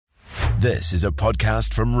This is a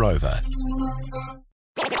podcast from Rover.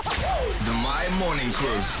 The My Morning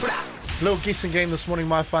Crew. Little guessing game this morning,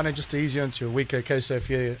 my fun, just to ease you into your week. Okay, so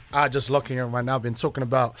if you are just locking in right now, I've been talking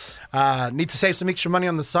about need to save some extra money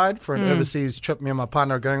on the side for an overseas trip. Me and my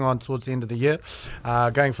partner are going on towards the end of the year,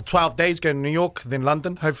 going for 12 days, going to New York, then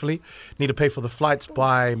London, hopefully. Need to pay for the flights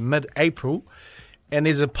by mid-April. And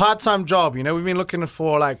there's a part-time job, you know, we've been looking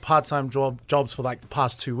for like part-time jobs for like the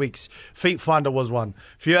past 2 weeks. Feet Finder was one,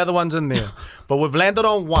 a few other ones in there. But we've landed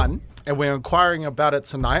on one and we're inquiring about it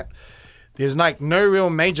tonight. There's like no real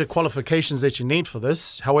major qualifications that you need for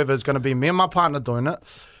this. However, it's going to be me and my partner doing it.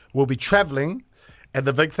 We'll be traveling. And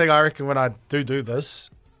the big thing I reckon when I do this,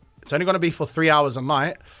 it's only going to be for 3 hours a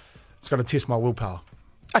night. It's going to test my willpower.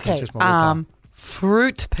 Okay,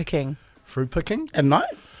 fruit picking. Fruit picking? At night?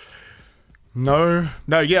 No,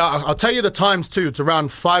 yeah, I'll tell you the times too. It's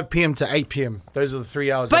around 5 p.m. to 8 p.m. Those are the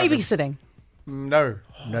 3 hours. Babysitting. No.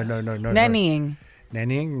 Nannying.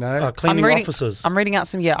 Nannying, no. Cleaning offices. I'm reading out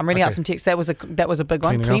some texts. That was a big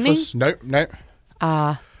one. Cleaning office?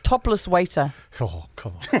 No. Topless waiter. Oh,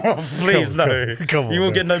 come on. Please, no. Come on, you will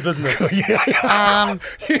man. get no business.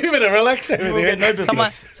 You better relax over You will there. get no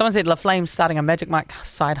business. Someone said La Flame starting a Magic Mike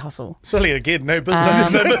side hustle. Sorry, again, no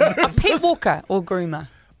business. A pet walker or groomer.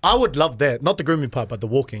 I would love that. Not the grooming part, but the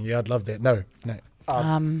walking. Yeah, I'd love that. No.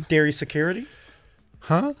 Dairy security?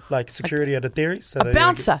 Huh? Like security at a dairy? So A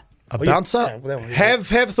bouncer. A bouncer? Yeah, that one, yeah.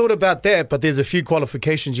 Have thought about that, but there's a few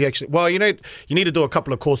qualifications you actually... Well, you need to do a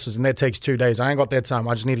couple of courses, and that takes 2 days. I ain't got that time.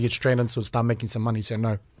 I just need to get straight into it, start making some money, so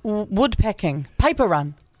no. Wood packing. Paper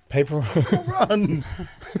run. Paper run.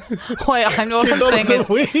 Wait, I know what I'm saying $10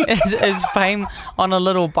 a week. is Fame on a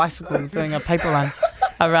little bicycle doing a paper run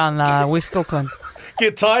around West Auckland.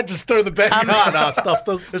 Get tired, just throw the bag. Stuff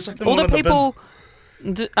this. It's like All the one on people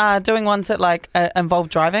doing ones that involve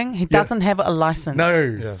driving, he doesn't have a license. No.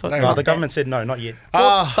 Yeah. So No, it's not the that. government said no, not yet.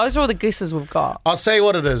 Well, those are all the guesses we've got. I'll say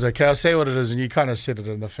what it is, okay? I'll say what it is, and you kind of said it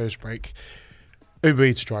in the first break. Uber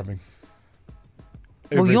Eats driving.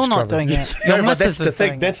 Well, Uber you're Eats not driving. doing it. No, Your but missus that's the is thing.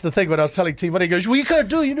 doing That's it. the thing. When I was telling T, he goes, "Well, you can't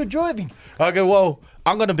do it. You're not driving." I go, "Well,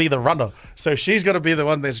 I'm going to be the runner, so she's going to be the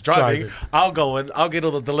one that's driving. I'll go in, I'll get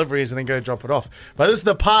all the deliveries, and then go drop it off." But this is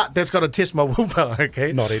the part that's got to test my willpower.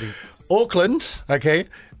 Okay, Not eating. Auckland. Okay,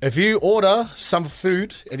 if you order some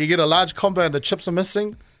food and you get a large combo and the chips are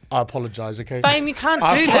missing, I apologise. Okay, Fame, you can't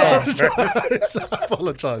do that. I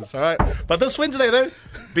apologise. All right, but this Wednesday though,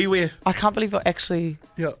 beware. I can't believe you're actually...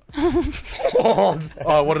 Yeah. Oh,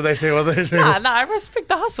 what did they say? What did they say? No, I respect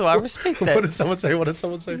the hustle. I respect What it. did someone say? What did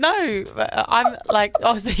someone say? No, I'm like,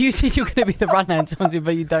 so you said you're going to be the runner and someone said,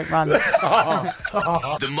 but you don't run.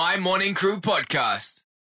 The My Morning Crew podcast.